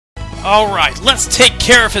Alright, let's take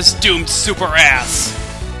care of his doomed super ass.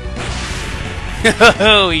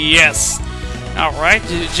 Oh, yes. Alright,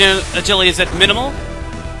 agility is at minimal.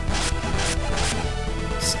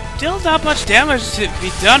 Still not much damage to be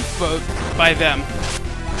done by them.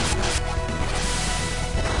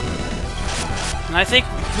 And I think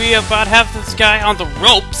we about have this guy on the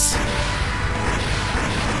ropes.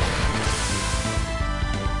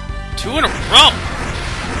 2 in a row!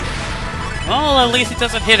 Well, at least he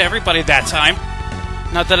doesn't hit everybody that time.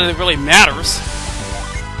 Not that it really matters.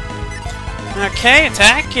 Okay,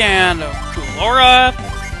 attack, and cool aura.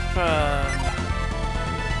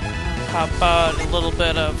 How about a little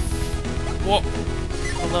bit of... Whoa.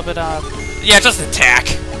 A little bit of... Yeah, just attack.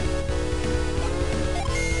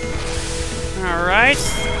 Alright.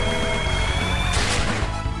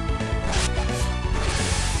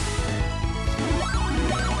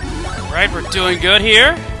 Alright, we're doing good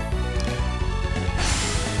here.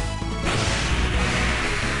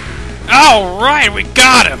 Alright, we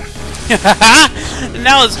got him!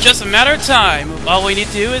 Now it's just a matter of time. All we need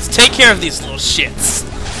to do is take care of these little shits.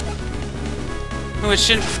 Which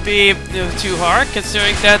shouldn't be too hard,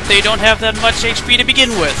 considering that they don't have that much HP to begin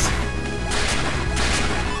with.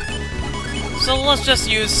 So let's just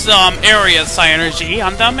use some area psi energy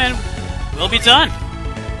on them and we'll be done.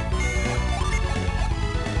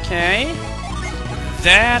 Okay.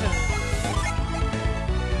 That...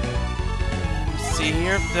 Let's see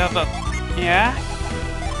here. Yeah.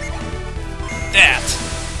 That.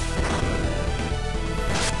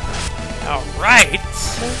 Alright.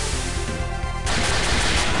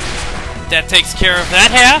 That takes care of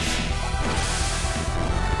that half.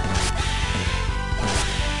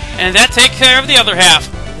 And that takes care of the other half.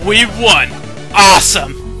 We won!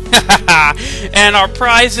 Awesome! And our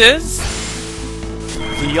prize is...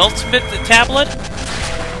 the ultimate tablet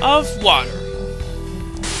of water.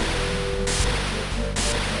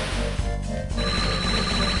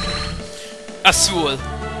 Azul.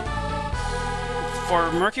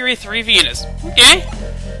 For Mercury 3 Venus. Okay.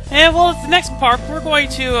 And well, the next part, we're going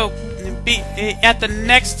to be at the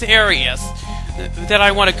next areas that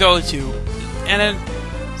I want to go to. And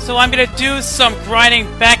then, so I'm going to do some grinding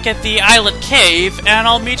back at the island cave, and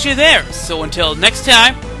I'll meet you there. So until next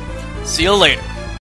time, see you later.